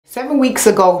7 weeks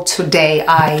ago today,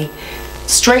 I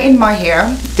straightened my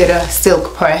hair, did a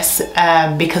silk press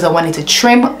because I wanted to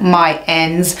trim my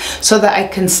ends so that I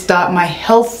can start my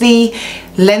healthy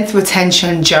length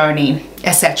retention journey,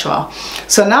 etc.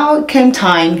 So now it came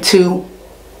time to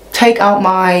take out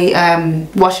my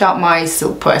wash out my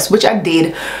silk press, which I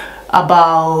did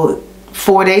about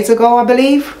 4 days ago, I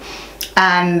believe.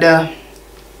 And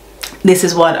this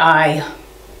is what I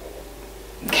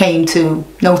came to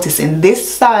noticing.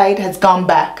 This side has gone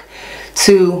back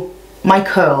to my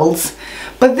curls,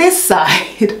 but this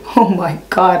side, oh my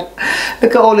god,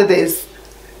 look at all of this.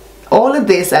 All of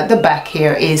this at the back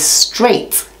here is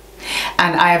straight,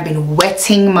 and I have been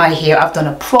wetting my hair. I've done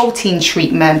a protein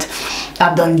treatment,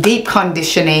 I've done deep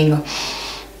conditioning,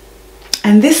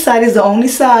 and this side is the only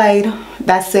side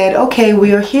that said, okay,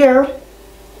 we are here,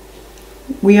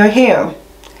 we are here.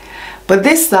 But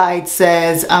this side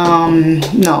says,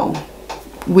 no,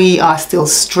 we are still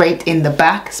straight in the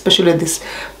back, especially this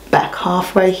back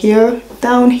half right here,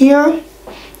 down here.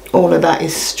 All of that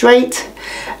is straight.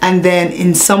 And then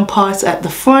in some parts at the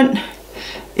front,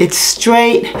 it's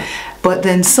straight. But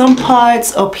then some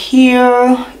parts up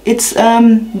here, it's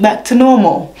back to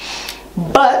normal.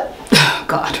 But,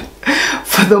 God,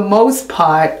 for the most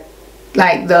part,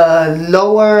 like the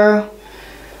lower,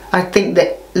 I think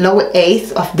the lower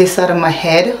eighth of this side of my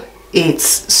head, it's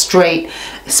straight,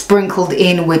 sprinkled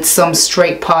in with some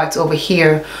straight parts over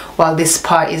here, while this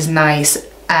part is nice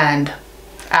and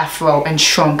afro and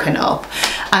shrunken up.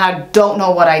 And I don't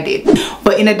know what I did.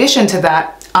 But in addition to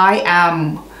that, I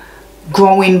am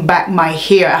growing back my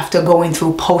hair after going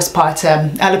through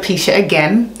postpartum alopecia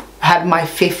again. I had my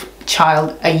 5th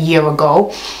child a year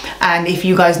ago, and if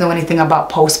you guys know anything about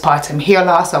postpartum hair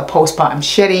loss or postpartum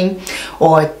shedding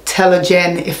or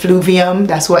telogen effluvium,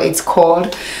 that's what it's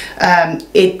called,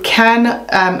 it can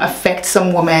affect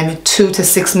some women 2 to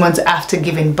 6 months after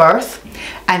giving birth,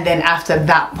 and then after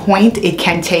that point it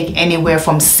can take anywhere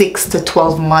from 6 to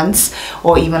 12 months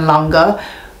or even longer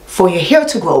for your hair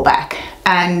to grow back.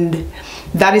 And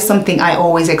that is something I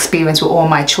always experience with all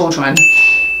my children.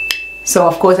 So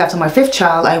of course, after my 5th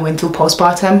child, I went through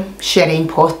postpartum shedding,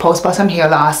 postpartum hair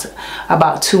loss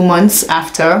about 2 months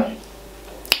after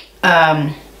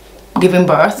giving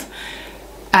birth.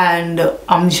 And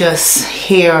I'm just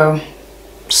here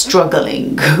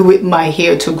struggling with my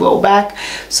hair to grow back.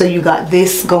 So you got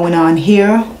this going on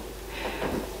here.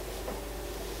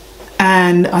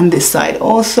 And on this side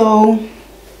also.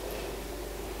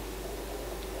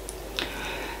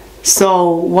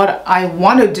 So what I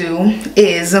want to do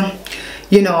is,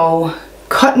 you know,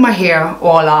 cut my hair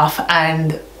all off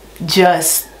and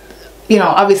just, you know,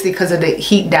 obviously because of the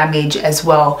heat damage as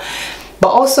well, but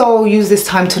also use this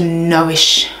time to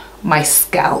nourish my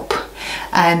scalp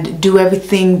and do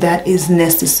everything that is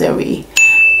necessary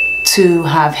to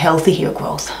have healthy hair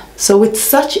growth. So it's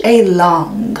such a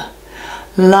long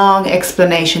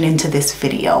explanation into this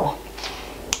video.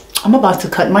 I'm about to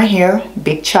cut my hair,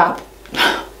 big chop.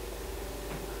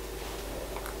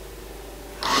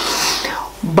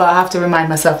 But I have to remind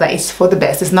myself that it's for the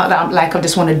best. It's not that I'm like, I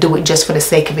just want to do it just for the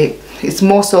sake of it. It's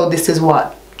more so this is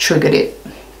what triggered it.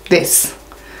 This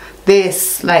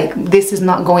is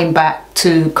not going back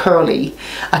to curly.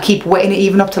 I keep wetting it.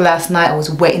 Even up to last night, I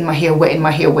was wetting my hair,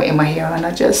 and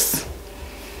I just...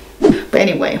 But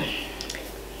anyway,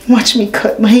 watch me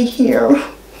cut my hair.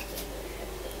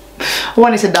 I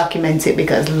wanted to document it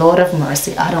because Lord of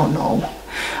mercy, I don't know.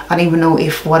 I don't even know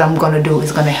if what I'm gonna do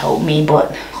is gonna help me,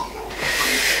 but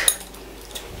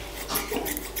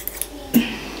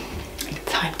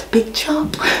time to big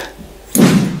chop.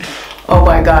 Oh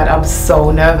my god, I'm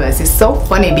so nervous. It's so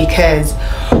funny because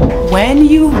when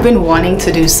you've been wanting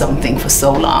to do something for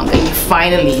so long and you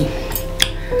finally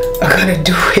are gonna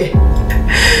do it,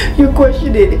 you're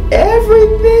questioning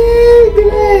everything.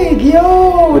 Like,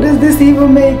 yo, does this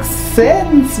even make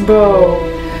sense, bro?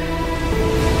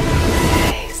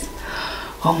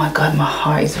 Oh my god, my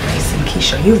heart is racing.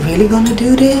 Kiesha, you really gonna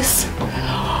do this?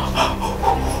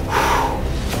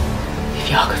 If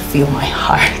y'all could feel my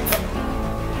heart.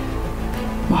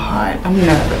 My heart, I'm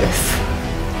nervous.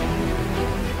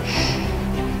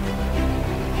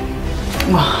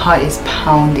 My heart is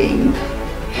pounding.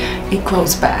 It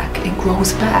grows back, it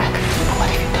grows back. But what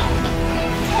if you don't?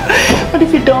 What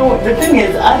if you don't? The thing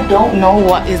is, I don't know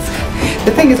what is...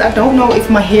 The thing is, I don't know if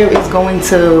my hair is going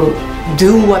to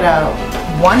do what I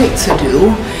want it to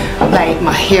do. Like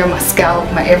my hair, my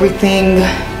scalp, my everything.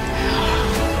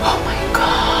 Oh my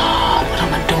god, what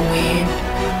am I doing?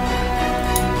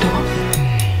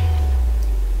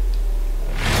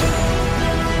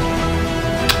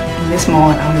 In this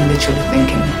moment, I'm literally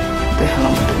thinking, what the hell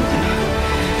am I doing?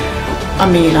 I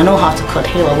mean, I know how to cut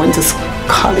hair. I went to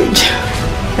college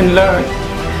and learned.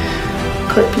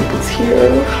 Cut people's hair.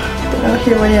 But now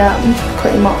here I am,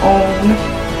 cutting my own.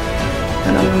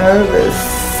 And I'm nervous.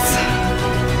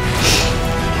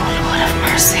 Oh Lord have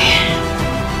mercy.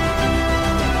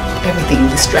 Everything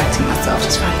distracting myself.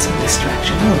 Just find some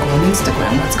distraction. Oh, go on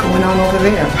Instagram. What's going on over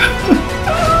there?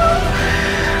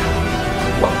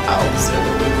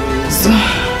 Wowzers.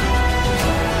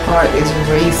 Heart is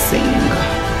racing.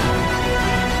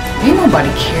 Ain't nobody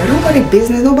care. Nobody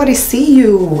business. Nobody see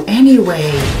you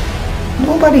anyway.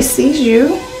 Nobody sees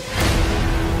you.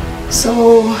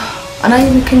 So, and I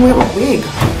even can wear a wig.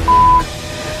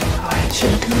 Alright,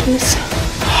 should I do this?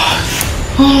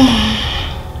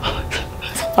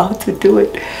 I'm about to do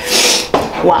it.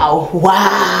 Wow,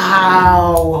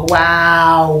 wow,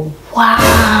 wow,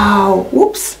 wow.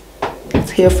 Whoops.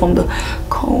 Let's hear from the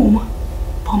comb,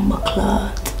 bomber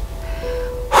cloth.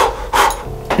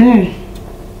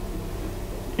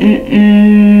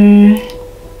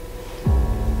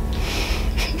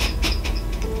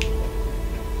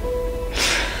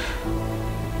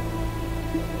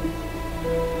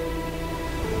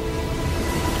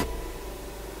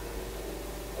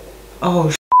 Oh,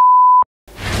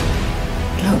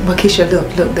 look, but Kiesha,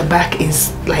 look, the back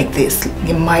is like this.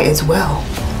 You might as well.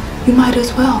 You might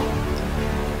as well.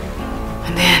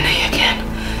 And then again,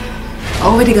 I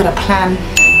already got a plan,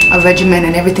 a regimen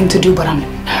and everything to do, but I'm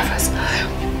nervous.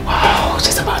 Wow,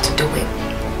 just about to do it.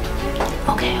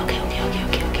 Okay.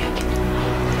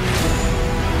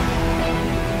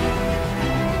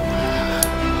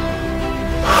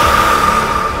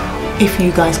 If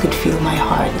you guys could feel my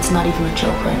heart, it's not even a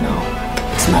joke right now.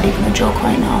 It's not even a joke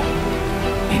right now.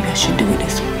 Maybe I should do it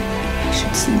this way. Maybe I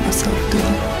should see myself do it.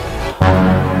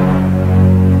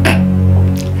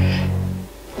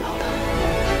 Hold on.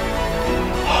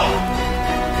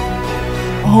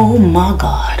 Oh my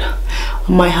God.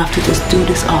 I might have to just do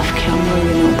this off camera,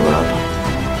 you know, brother.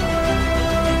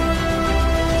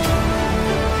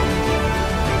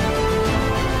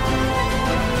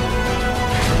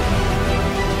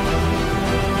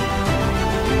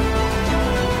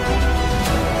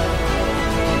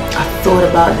 I thought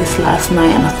about this last night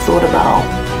and I thought about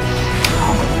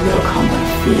how I'm gonna look, how I'm gonna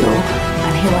feel,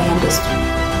 and here I am just,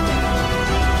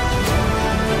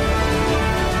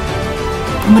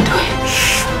 I'm gonna do it.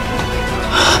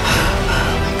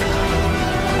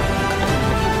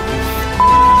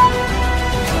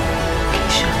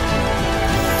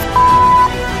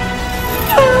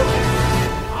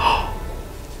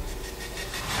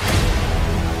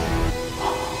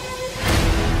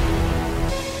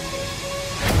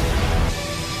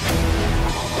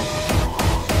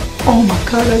 Oh my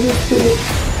God, I just did it.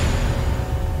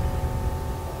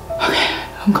 Okay,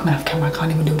 I'm coming off camera. I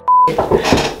can't even do it.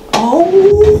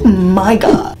 Oh my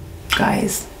God.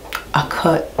 Guys, I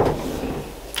cut.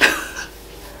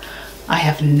 I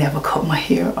have never cut my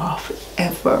hair off,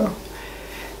 ever.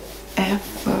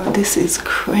 Ever. This is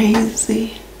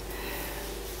crazy.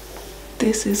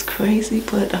 This is crazy,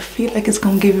 but I feel like it's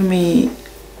gonna give me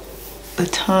the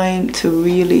time to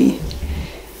really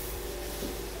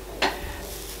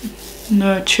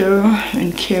nurture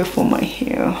and care for my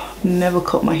hair. I've never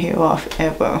cut my hair off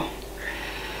ever.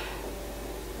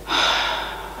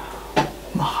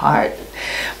 My heart.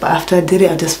 But after I did it,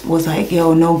 I just was like,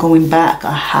 yo, no going back.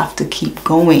 I have to keep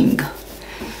going.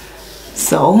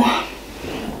 So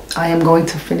I am going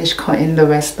to finish cutting the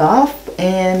rest off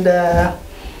and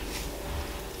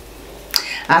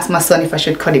asked my son if I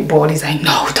should cut it bald. He's like,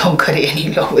 no, don't cut it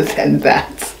any lower than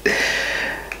that.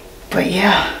 But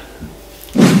yeah.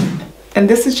 And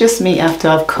this is just me after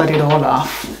I've cut it all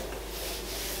off.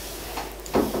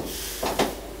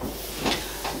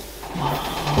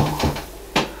 Wow.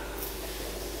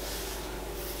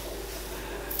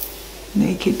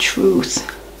 Naked truth.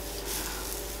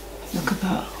 Look at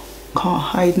that. Can't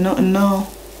hide nothing now.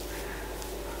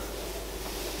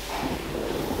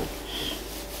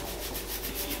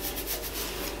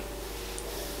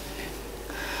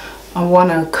 I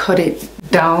want to cut it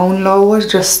down lower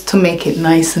just to make it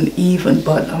nice and even,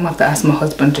 but I'm gonna have to ask my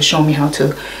husband to show me how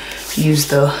to use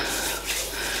the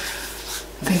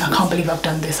thing. I can't believe I've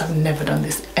done this. I've never done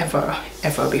this ever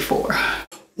before.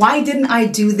 Why didn't I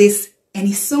do this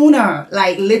any sooner?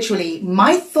 Like literally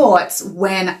my thoughts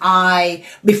when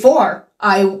before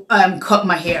I cut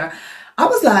my hair, I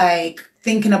was like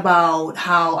thinking about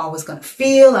how I was gonna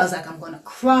feel. I was like, I'm gonna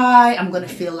cry. I'm gonna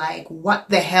feel like, what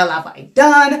the hell have I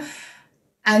done?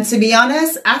 And to be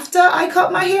honest, after I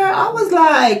cut my hair, I was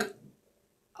like,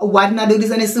 why didn't I do this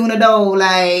any sooner though?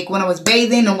 Like when I was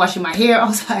bathing and washing my hair, I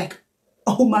was like,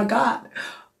 oh my God,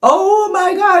 Oh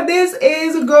my god, this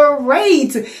is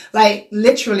great. Like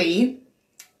literally,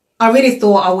 I really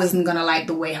thought I wasn't gonna like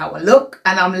the way how I look,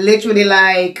 and I'm literally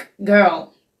like,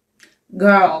 girl,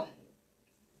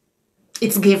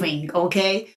 it's giving, okay?